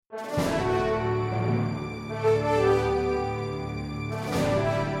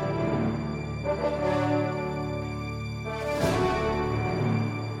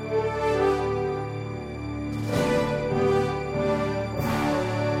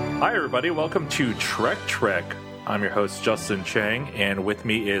Hi, everybody. Welcome to Trek. I'm your host, Justin Chang, and with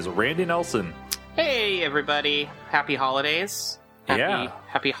me is Randy Nelson. Hey, everybody. Happy holidays.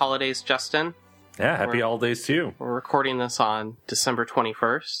 Happy holidays, Justin. Yeah, happy holidays to you. We're recording this on December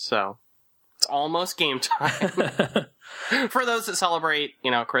 21st, so it's almost game time. For those that celebrate,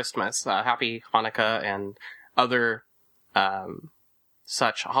 Christmas, happy Hanukkah and other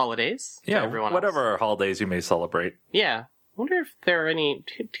such holidays. Yeah, everyone whatever else. holidays you may celebrate. Yeah. I wonder if there are any...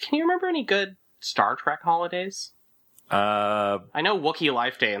 Can you remember any good Star Trek holidays? I know Wookiee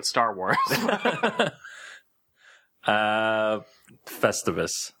Life Day and Star Wars.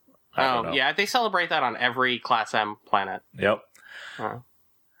 Festivus. I don't know. Yeah, they celebrate that on every Class M planet. Yep.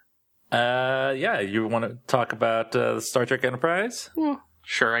 Yeah, you want to talk about the Star Trek Enterprise?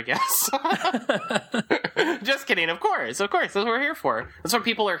 Sure, I guess. Just kidding, of course. That's what we're here for. That's what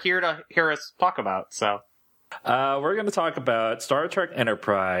people are here to hear us talk about, so... We're going to talk about Star Trek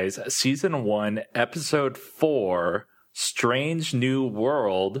Enterprise, Season 1, Episode 4, Strange New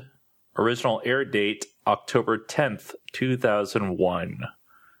World, original air date, October 10th, 2001.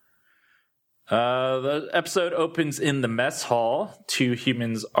 The episode opens in the mess hall. Two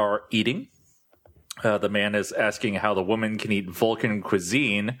humans are eating. The man is asking how the woman can eat Vulcan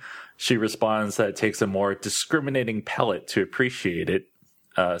cuisine. She responds that it takes a more discriminating palate to appreciate it.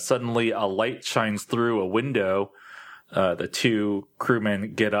 Suddenly, a light shines through a window. The two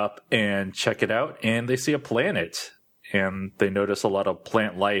crewmen get up and check it out, and they see a planet. And they notice a lot of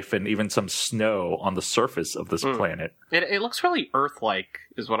plant life and even some snow on the surface of this planet. It looks really Earth-like,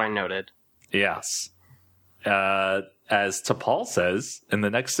 is what I noted. Yes. As T'Pol says in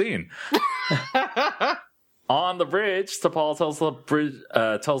the next scene. On the bridge, T'Pol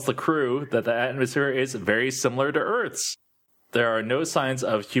tells the crew that the atmosphere is very similar to Earth's. There are no signs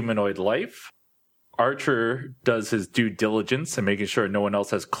of humanoid life. Archer does his due diligence in making sure no one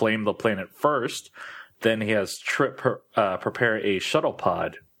else has claimed the planet first. Then he has Trip prepare a shuttle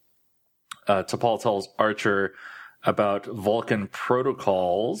pod. T'Pol tells Archer about Vulcan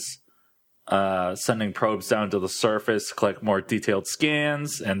protocols, sending probes down to the surface to collect more detailed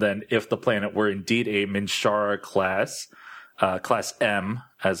scans, and then if the planet were indeed a Minshara class, Class M,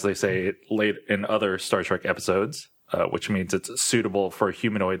 as they say late in other Star Trek episodes, which means it's suitable for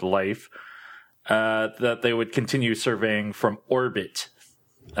humanoid life, that they would continue surveying from orbit.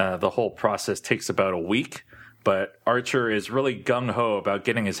 The whole process takes about a week, but Archer is really gung-ho about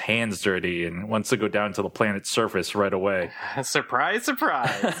getting his hands dirty and wants to go down to the planet's surface right away. Surprise,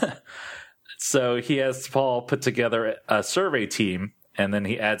 surprise. So he has Paul put together a survey team, and then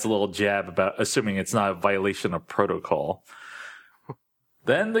he adds a little jab about assuming it's not a violation of protocol.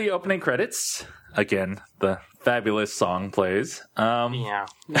 Then the opening credits. Again, the fabulous song plays. Yeah,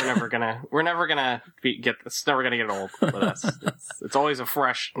 we're never gonna get this. Never gonna get old with us. It's always a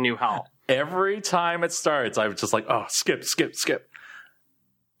fresh new hell. Every time it starts, I'm just like, oh, skip.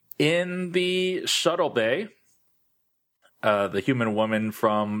 In the shuttle bay, the human woman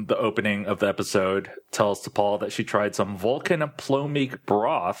from the opening of the episode tells T'Pol that she tried some Vulcan plomeek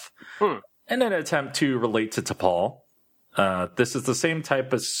broth in an attempt to relate to T'Pol. This is the same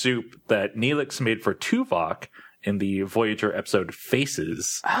type of soup that Neelix made for Tuvok in the Voyager episode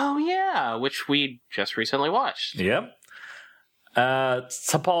Faces. Oh, yeah, which we just recently watched. Yep.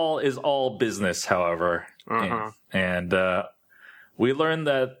 T'Pol is all business, however. And we learned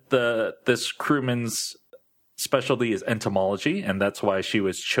that this crewman's specialty is entomology, and that's why she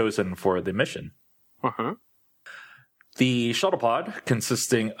was chosen for the mission. The shuttle pod,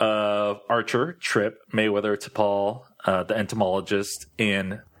 consisting of Archer, Trip, Mayweather, T'Pol, the entomologist,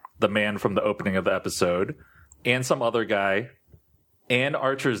 and the man from the opening of the episode, and some other guy, and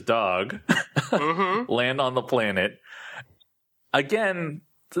Archer's dog, land on the planet. Again,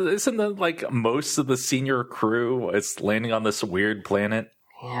 isn't that like most of the senior crew is landing on this weird planet?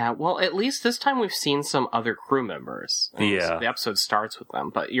 Yeah, well, at least this time we've seen some other crew members. Yeah. So the episode starts with them,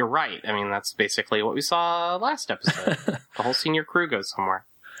 but you're right. I mean, that's basically what we saw last episode. The whole senior crew goes somewhere.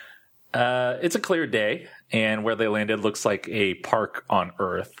 It's a clear day, and where they landed looks like a park on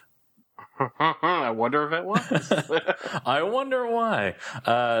Earth. I wonder if it was. I wonder why.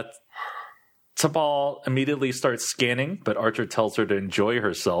 T'Pol immediately starts scanning, but Archer tells her to enjoy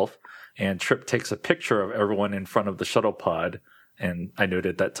herself, and Trip takes a picture of everyone in front of the shuttle pod, and I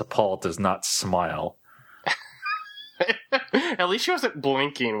noted that T'Pol does not smile. At least she wasn't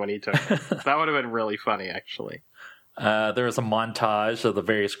blinking when he took it. That would have been really funny, actually. There is a montage of the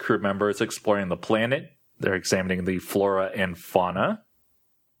various crew members exploring the planet. They're examining the flora and fauna.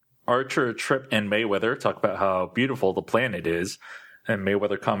 Archer, Trip, and Mayweather talk about how beautiful the planet is, and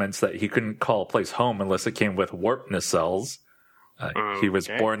Mayweather comments that he couldn't call a place home unless it came with warp nacelles. He was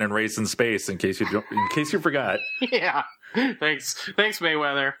born and raised in space. In case you forgot. Yeah. Thanks,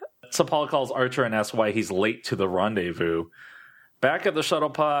 Mayweather. T'Pol calls Archer and asks why he's late to the rendezvous. Back at the shuttle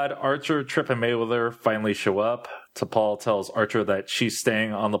pod, Archer, Trip, and Mayweather finally show up. T'Pol tells Archer that she's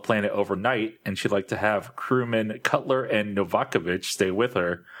staying on the planet overnight, and she'd like to have crewmen Cutler and Novakovich stay with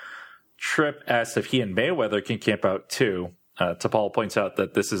her. Trip asks if he and Mayweather can camp out too. T'Pol points out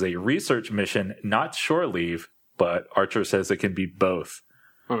that this is a research mission, not shore leave, but Archer says it can be both.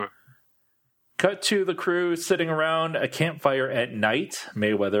 Cut to the crew sitting around a campfire at night.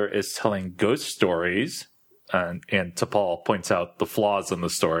 Mayweather is telling ghost stories, and T'Pol points out the flaws in the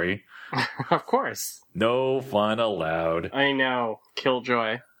story. Of course. No fun allowed. I know.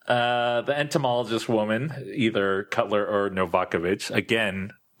 Killjoy. The entomologist woman, either Cutler or Novakovich.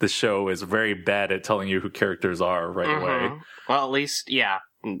 Again, the show is very bad at telling you who characters are right away. Well, at least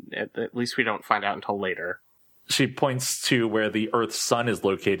we don't find out until later. She points to where the Earth's sun is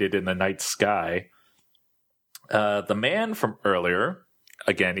located in the night sky. The man from earlier,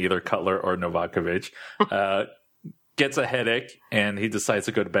 again, either Cutler or Novakovich, gets a headache and he decides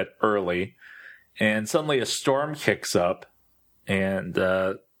to go to bed early. And suddenly a storm kicks up and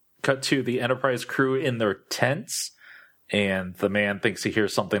cut to the Enterprise crew in their tents. And the man thinks he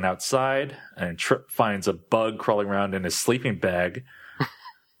hears something outside, and Trip finds a bug crawling around in his sleeping bag.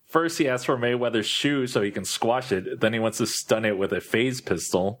 First, he asks for Mayweather's shoe so he can squash it. Then he wants to stun it with a phase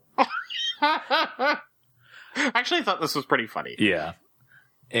pistol. I actually thought this was pretty funny. Yeah.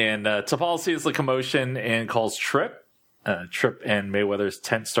 And T'Pol sees the commotion and calls Trip. Trip and Mayweather's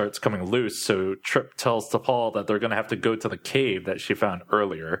tent starts coming loose, so Trip tells T'Pol that they're going to have to go to the cave that she found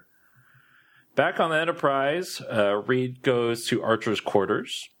earlier. Back on the Enterprise, Reed goes to Archer's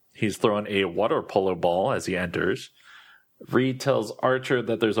quarters. He's throwing a water polo ball as he enters. Reed tells Archer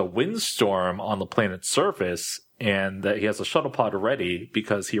that there's a windstorm on the planet's surface and that he has a shuttle pod ready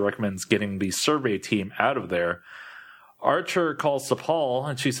because he recommends getting the survey team out of there. Archer calls T'Pol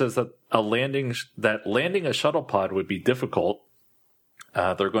and she says that landing a shuttle pod would be difficult.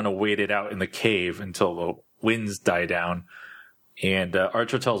 They're going to wait it out in the cave until the winds die down. And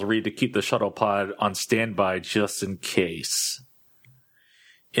Archer tells Reed to keep the shuttle pod on standby just in case.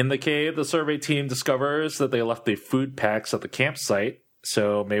 In the cave, the survey team discovers that they left the food packs at the campsite,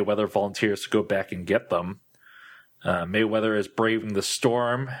 so Mayweather volunteers to go back and get them. Mayweather is braving the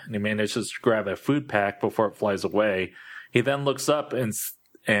storm, and he manages to grab a food pack before it flies away. He then looks up and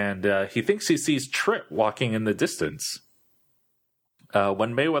he thinks he sees Trip walking in the distance.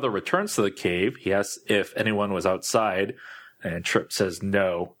 When Mayweather returns to the cave, he asks if anyone was outside, and Trip says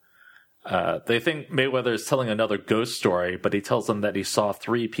no. They think Mayweather is telling another ghost story, but he tells them that he saw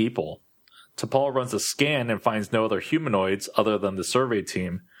 3 people. T'Pol runs a scan and finds no other humanoids other than the survey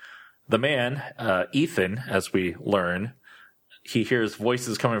team. The man, Ethan, as we learn, he hears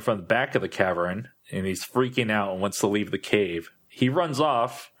voices coming from the back of the cavern, and he's freaking out and wants to leave the cave. He runs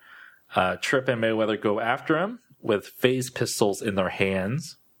off. Trip and Mayweather go after him with phase pistols in their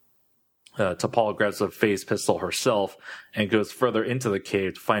hands. T'Pol grabs a phase pistol herself and goes further into the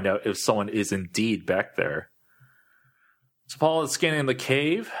cave to find out if someone is indeed back there. T'Pol is scanning the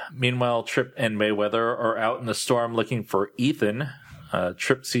cave. Meanwhile, Trip and Mayweather are out in the storm looking for Ethan.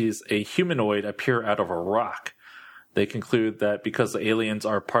 Trip sees a humanoid appear out of a rock. They conclude that because the aliens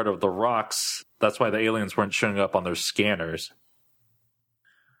are part of the rocks, that's why the aliens weren't showing up on their scanners.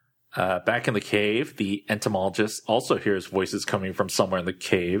 Back in the cave, the entomologist also hears voices coming from somewhere in the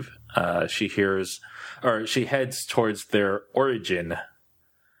cave. She heads towards their origin.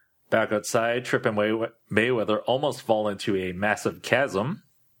 Back outside, Trip and Mayweather almost fall into a massive chasm.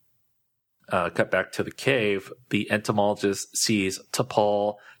 Cut back to the cave, the entomologist sees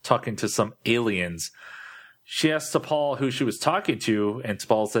T'Pol talking to some aliens. She asks T'Pol who she was talking to, and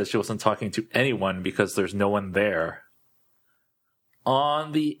T'Pol says she wasn't talking to anyone because there's no one there.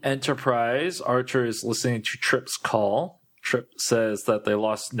 On the Enterprise, Archer is listening to Trip's call. Trip says that they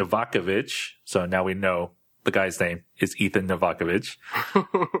lost Novakovich, so now we know the guy's name is Ethan Novakovich,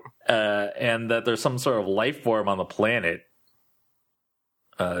 and that there's some sort of life form on the planet.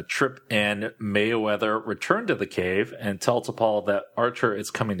 Trip and Mayweather return to the cave and tell T'Pol that Archer is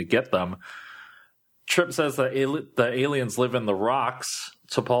coming to get them. Trip says that the aliens live in the rocks.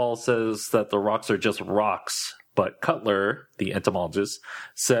 T'Pol says that the rocks are just rocks. But Cutler, the entomologist,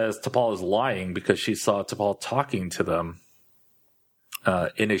 says T'Pol is lying because she saw T'Pol talking to them.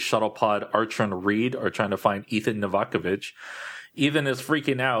 In a shuttle pod, Archer and Reed are trying to find Ethan Novakovich. Ethan is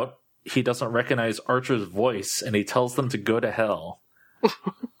freaking out. He doesn't recognize Archer's voice, and he tells them to go to hell.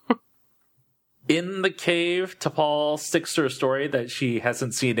 In the cave, T'Pol sticks to her story that she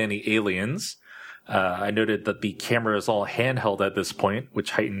hasn't seen any aliens. I noted that the camera is all handheld at this point,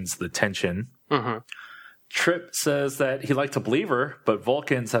 which heightens the tension. Mm-hmm. Trip says that he'd like to believe her, but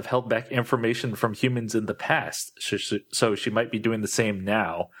Vulcans have held back information from humans in the past, so she might be doing the same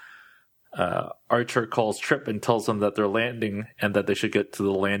now. Archer calls Trip and tells him that they're landing and that they should get to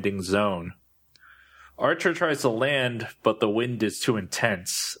the landing zone. Archer tries to land, but the wind is too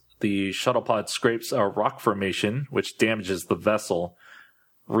intense. The shuttle pod scrapes a rock formation, which damages the vessel.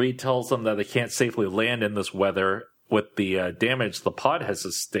 Reed tells them that they can't safely land in this weather with the damage the pod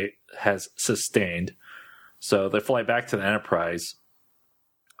has sustained. So they fly back to the Enterprise.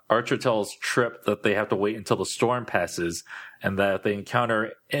 Archer tells Trip that they have to wait until the storm passes, and that if they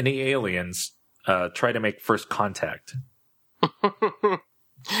encounter any aliens, try to make first contact.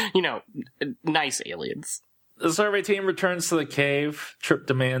 Nice aliens. The survey team returns to the cave. Trip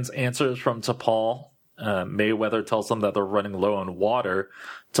demands answers from T'Pol. Mayweather tells them that they're running low on water.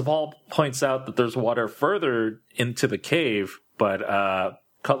 T'Pol points out that there's water further into the cave, but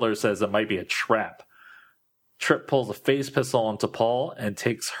Cutler says it might be a trap. Trip pulls a phase pistol on T'Pol and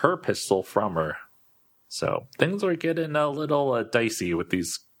takes her pistol from her. So things are getting a little dicey with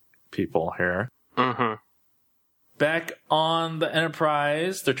these people here. Mm-hmm. Back on the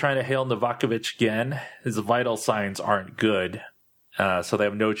Enterprise, they're trying to hail Novakovich again. His vital signs aren't good, so they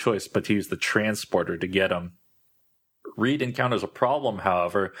have no choice but to use the transporter to get him. Reed encounters a problem,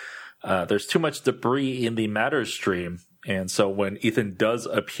 however. There's too much debris in the matter stream, and so when Ethan does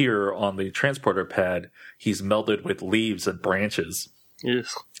appear on the transporter pad, he's melded with leaves and branches.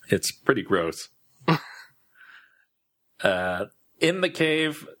 Yes. It's pretty gross. In the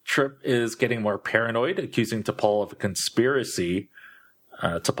cave, Trip is getting more paranoid, accusing T'Pol of a conspiracy.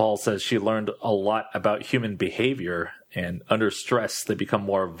 T'Pol says she learned a lot about human behavior, and under stress, they become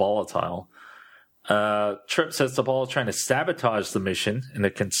more volatile. Trip says T'Pol is trying to sabotage the mission in a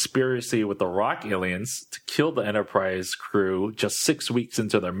conspiracy with the rock aliens to kill the Enterprise crew just 6 weeks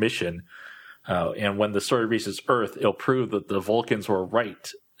into their mission. And when the story reaches Earth, it'll prove that the Vulcans were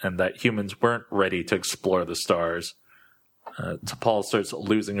right and that humans weren't ready to explore the stars. T'Pol starts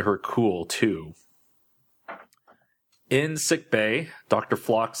losing her cool, too. In sickbay, Dr.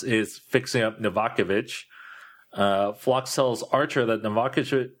 Phlox is fixing up Novakovich. Phlox tells Archer that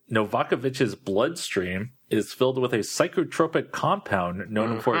Novakovich's bloodstream is filled with a psychotropic compound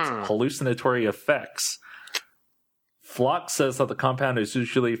known for its hallucinatory effects. Phlox says that the compound is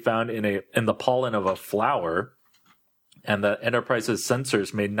usually found in the pollen of a flower, and that Enterprise's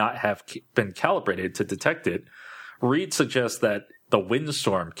sensors may not have been calibrated to detect it. Reed suggests that the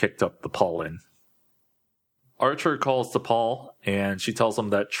windstorm kicked up the pollen. Archer calls T'Pol, and she tells him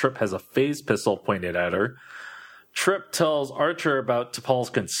that Trip has a phase pistol pointed at her. Trip tells Archer about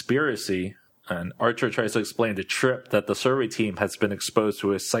T'Pol's conspiracy, and Archer tries to explain to Trip that the survey team has been exposed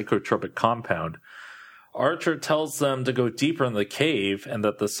to a psychotropic compound. Archer tells them to go deeper in the cave and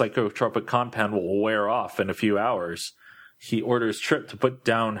that the psychotropic compound will wear off in a few hours. He orders Trip to put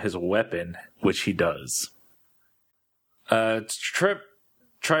down his weapon, which he does. Trip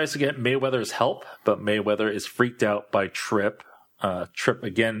tries to get Mayweather's help, but Mayweather is freaked out by Trip. Trip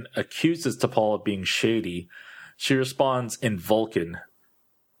again accuses T'Pol of being shady. She responds in Vulcan.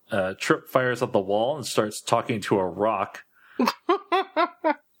 Trip fires at the wall and starts talking to a rock.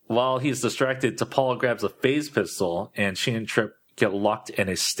 While he's distracted, T'Pol grabs a phase pistol, and she and Trip get locked in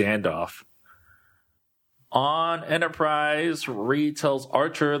a standoff. On Enterprise, Reed tells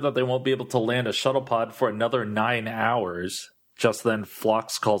Archer that they won't be able to land a shuttle pod for another 9 hours. Just then,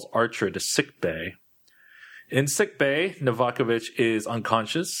 Phlox calls Archer to sickbay. In sickbay, Novakovich is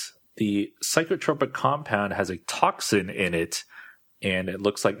unconscious. The psychotropic compound has a toxin in it, and it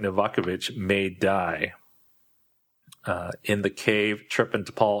looks like Novakovich may die. In the cave, Trip and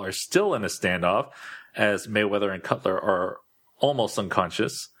T'Pol are still in a standoff, as Mayweather and Cutler are almost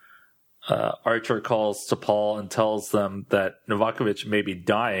unconscious. Archer calls T'Pol and tells them that Novakovich may be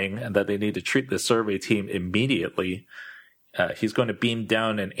dying and that they need to treat the survey team immediately. He's going to beam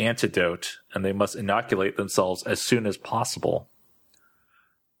down an antidote, and they must inoculate themselves as soon as possible.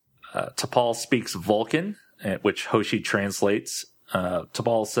 T'Pol speaks Vulcan, which Hoshi translates.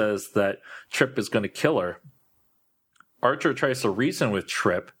 T'Pol says that Trip is going to kill her. Archer tries to reason with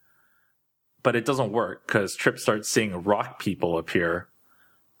Trip, but it doesn't work because Trip starts seeing rock people appear.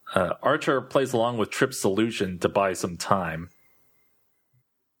 Archer plays along with Trip's delusion to buy some time.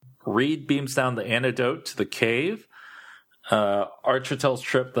 Reed beams down the antidote to the cave. Archer tells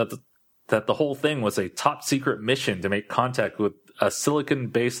Trip that the whole thing was a top-secret mission to make contact with a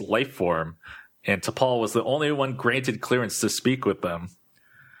silicon-based life form, and T'Pol was the only one granted clearance to speak with them.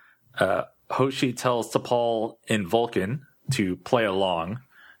 Hoshi tells T'Pol in Vulcan to play along.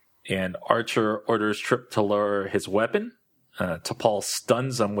 and Archer orders Trip to lower his weapon. T'Pol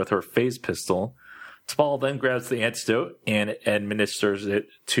stuns him with her phase pistol. T'Pol then grabs the antidote and administers it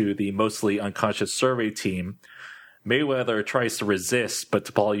to the mostly unconscious survey team. Mayweather tries to resist, but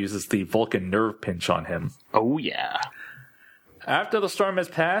T'Pol uses the Vulcan nerve pinch on him. Oh, yeah. After the storm has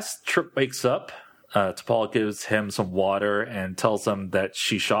passed, Trip wakes up. T'Pol gives him some water and tells him that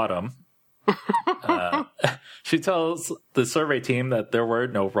she shot him. She tells the survey team that there were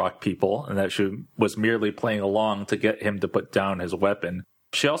no rock people and that she was merely playing along to get him to put down his weapon.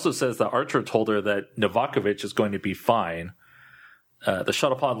 She also says that Archer told her that Novakovich is going to be fine. The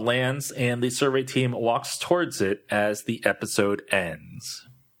shuttle pod lands and the survey team walks towards it as the episode ends.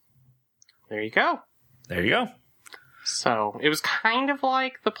 There you go. There you go. So, it was kind of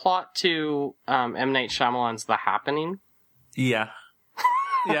like the plot to M. Night Shyamalan's The Happening. Yeah.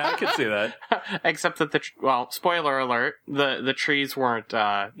 Yeah, I could see that. Except that spoiler alert, the trees weren't,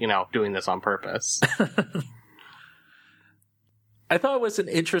 doing this on purpose. I thought it was an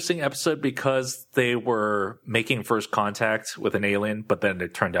interesting episode because they were making first contact with an alien, but then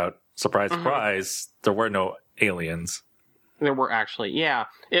it turned out, surprise, surprise, there were no aliens. There were actually, yeah.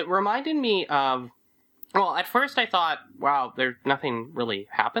 It reminded me of, well, at first I thought, wow, nothing really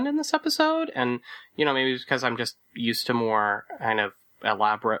happened in this episode, and, maybe it's because I'm just used to more kind of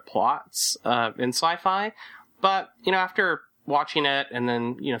elaborate plots in sci-fi, but after watching it and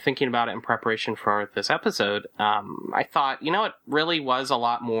then thinking about it in preparation for this episode, I thought it really was a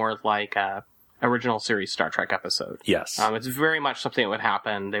lot more like a original series Star Trek episode. Yes. It's very much something that would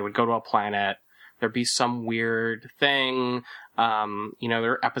happen. They would go to a planet, there'd be some weird thing. There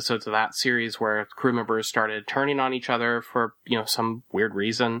are episodes of that series where crew members started turning on each other for some weird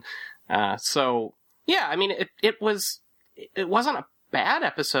reason. So yeah, I mean it wasn't a bad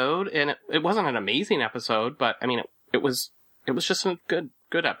episode, and it wasn't an amazing episode, but I mean it was just a good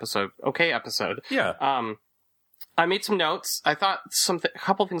episode, okay episode. Yeah. I made some notes. I thought a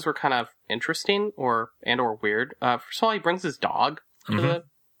couple things were kind of interesting or weird. First of all, he brings his dog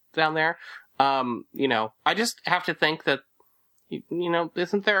down there. I just have to think that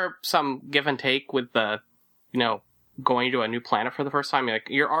isn't there some give and take with the going to a new planet for the first time? Like,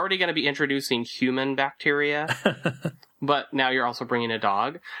 you're already going to be introducing human bacteria. But now you're also bringing a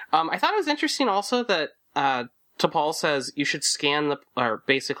dog. I thought it was interesting also that T'Pol says you should or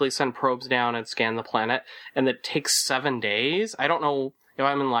basically send probes down and scan the planet, and that takes 7 days. I don't know if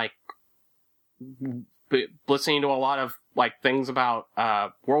I'm listening to a lot of things about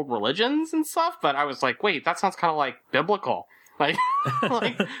world religions and stuff, but I was like, wait, that sounds kind of like biblical. Like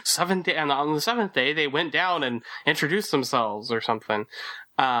 7 days, and on the 7th day they went down and introduced themselves or something.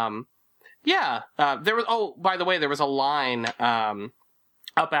 Yeah, there was. Oh, by the way, there was a line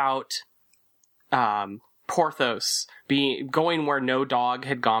about Porthos going where no dog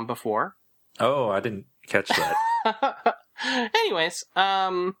had gone before. Oh, I didn't catch that. Anyways,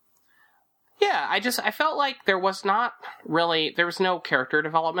 yeah, I felt like there was no character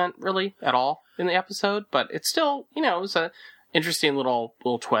development really at all in the episode, but it's still, it was a interesting little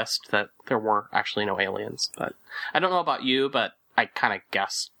twist that there were actually no aliens. But I don't know about you, but I kind of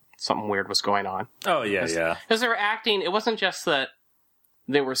guessed something weird was going on. Oh, yeah. Because they were acting, it wasn't just that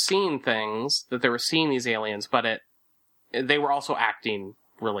they were seeing things, that they were seeing these aliens, but they were also acting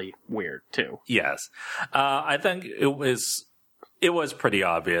really weird, too. Yes. I think it was pretty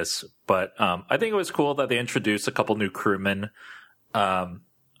obvious, but I think it was cool that they introduced a couple new crewmen. I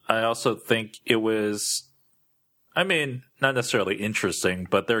also think it was, not necessarily interesting,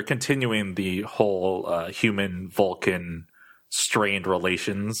 but they're continuing the whole human-Vulcan strained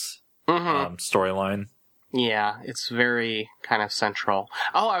relations storyline. Yeah, it's very kind of central.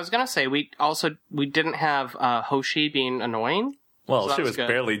 Oh, I was gonna say we didn't have Hoshi being annoying. Well, so she was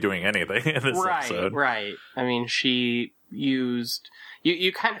barely doing anything in this episode. Right. I mean, she used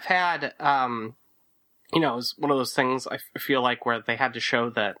you kind of had it was one of those things I feel like where they had to show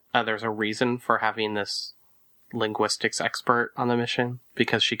that there's a reason for having this linguistics expert on the mission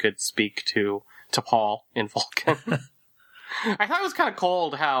because she could speak to T'Pol in Vulcan. I thought it was kind of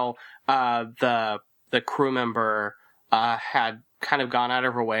cold how the crew member had kind of gone out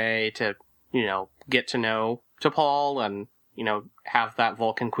of her way to, get to know T'Pol and, have that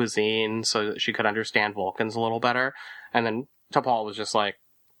Vulcan cuisine so that she could understand Vulcans a little better. And then T'Pol was just like,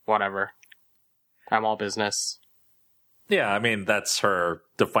 whatever. I'm all business. Yeah, that's her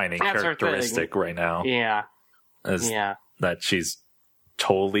defining characteristic right now. Yeah. That she's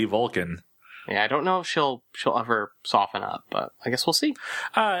totally Vulcan. Yeah, I don't know if she'll ever soften up, but I guess we'll see.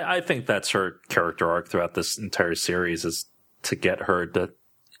 I think that's her character arc throughout this entire series, is to get her to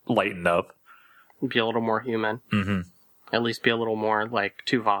lighten up. Be a little more human. Mm-hmm. At least be a little more like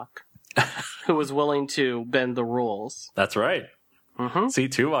Tuvok, who was willing to bend the rules. That's right. Mm-hmm. See,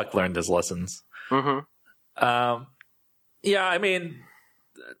 Tuvok learned his lessons. Mm-hmm. Yeah, I mean,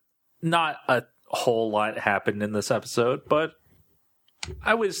 not a whole lot happened in this episode, but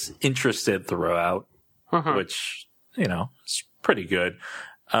I was interested throughout, which, you know, is pretty good.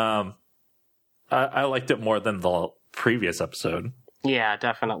 I liked it more than the previous episode. Yeah,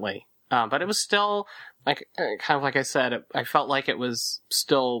 definitely. But it was still, like, kind of like I said, I felt like it was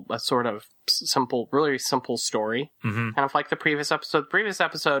still a sort of simple, really simple story. Mm-hmm. Kind of like the previous episode. The previous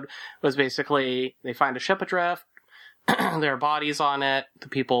episode was basically, they find a ship adrift, there are bodies on it, the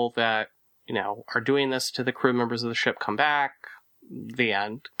people that, you know, are doing this to the crew members of the ship come back, the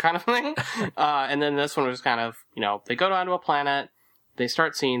end, kind of thing. And then this one was kind of, you know, they go down to a planet, they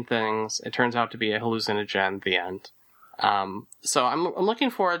start seeing things, it turns out to be a hallucinogen, the end. So I'm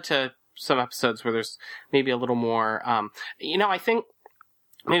looking forward to some episodes where there's maybe a little more, you know, I think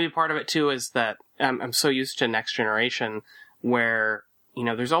maybe part of it too is that I'm so used to Next Generation where, you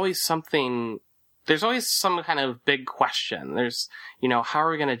know, there's always some kind of big question. There's, you know, how are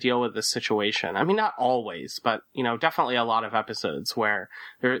we going to deal with this situation? I mean, not always, but, you know, definitely a lot of episodes where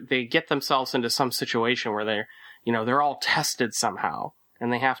they get themselves into some situation where they're, you know, they're all tested somehow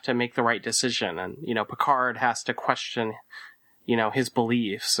and they have to make the right decision. And, you know, Picard has to question, you know, his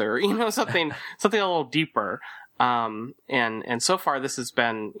beliefs or, you know, something a little deeper. And so far this has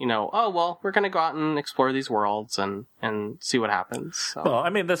been, you know, oh, well, we're going to go out and explore these worlds and see what happens. So. Well,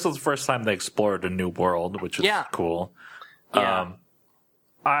 I mean, this was the first time they explored a new world, which is cool. Yeah.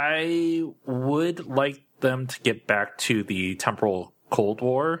 I would like them to get back to the temporal Cold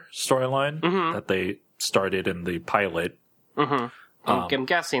War storyline that they started in the pilot. Mm-hmm. I'm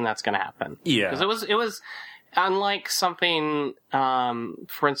guessing that's going to happen. Yeah. Because it was unlike something,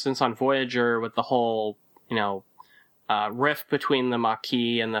 for instance, on Voyager with the whole, you know, rift between the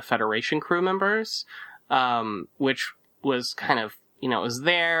Maquis and the Federation crew members, which was kind of, you know, it was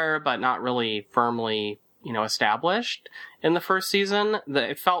there, but not really firmly, you know, established in the first season.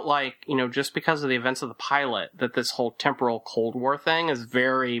 It felt like, you know, just because of the events of the pilot, that this whole temporal Cold War thing is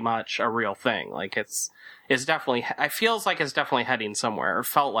very much a real thing. Like, it's definitely, it feels like it's definitely heading somewhere, or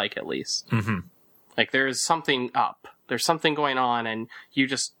felt like at least. Mm-hmm. Like, there's something up. There's something going on, and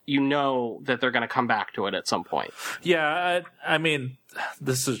you know that they're going to come back to it at some point. Yeah, I mean,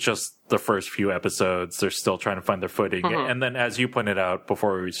 this is just the first few episodes. They're still trying to find their footing. Mm-hmm. And then, as you pointed out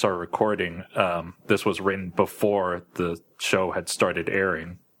before we started recording, this was written before the show had started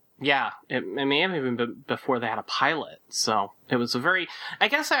airing. Yeah, it may have even been before they had a pilot. So it was a very, I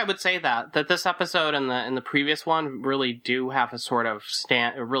guess I would say that this episode and the previous one really do have a sort of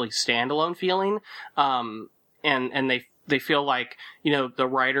a really standalone feeling. And they feel like, you know, the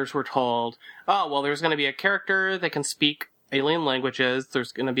writers were told, oh, well, there's going to be a character that can speak alien languages.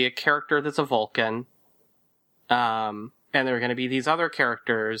 There's going to be a character that's a Vulcan. And there are going to be these other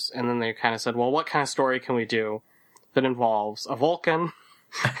characters. And then they kind of said, well, what kind of story can we do that involves a Vulcan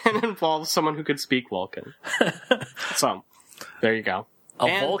and involves someone who could speak Vulcan? So, there you go.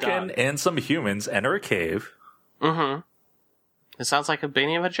 A Vulcan and some humans enter a cave. Mm-hmm. It sounds like a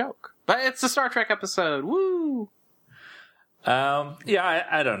beginning of a joke. But it's a Star Trek episode. Woo! Yeah,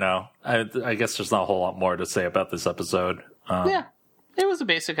 I don't know. I guess there's not a whole lot more to say about this episode. Yeah, it was a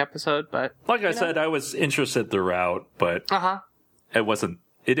basic episode, but... Like I said, I was interested throughout, but it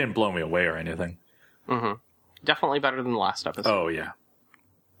didn't blow me away or anything. Mm-hmm. Definitely better than the last episode. Oh, yeah.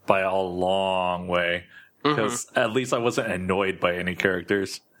 By a long way. Because at least I wasn't annoyed by any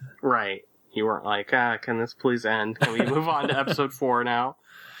characters. Right. You weren't like, can this please end? Can we move on to episode 4 now?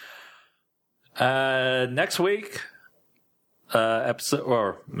 Next week, episode,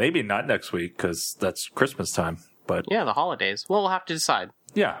 or maybe not next week, because that's Christmas time, but... Yeah, the holidays. Well, we'll have to decide.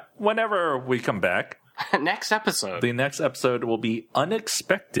 Yeah, whenever we come back. Next episode. The next episode will be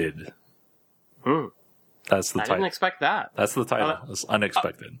Unexpected. That's the title. I didn't expect that. That's the title. It's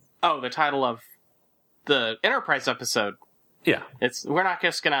Unexpected. The title of the Enterprise episode. Yeah. We're not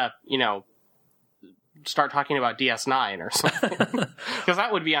just gonna, you know, start talking about DS9 or something. Because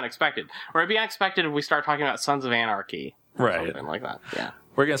that would be unexpected. Or it'd be unexpected if we start talking about Sons of Anarchy. Right. Something like that. Yeah.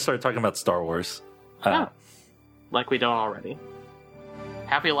 We're going to start talking about Star Wars. Like we don't already.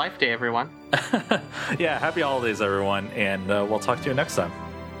 Happy Life Day, everyone. Yeah, happy holidays, everyone. And we'll talk to you next time.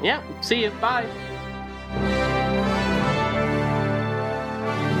 Yeah. See you. Bye.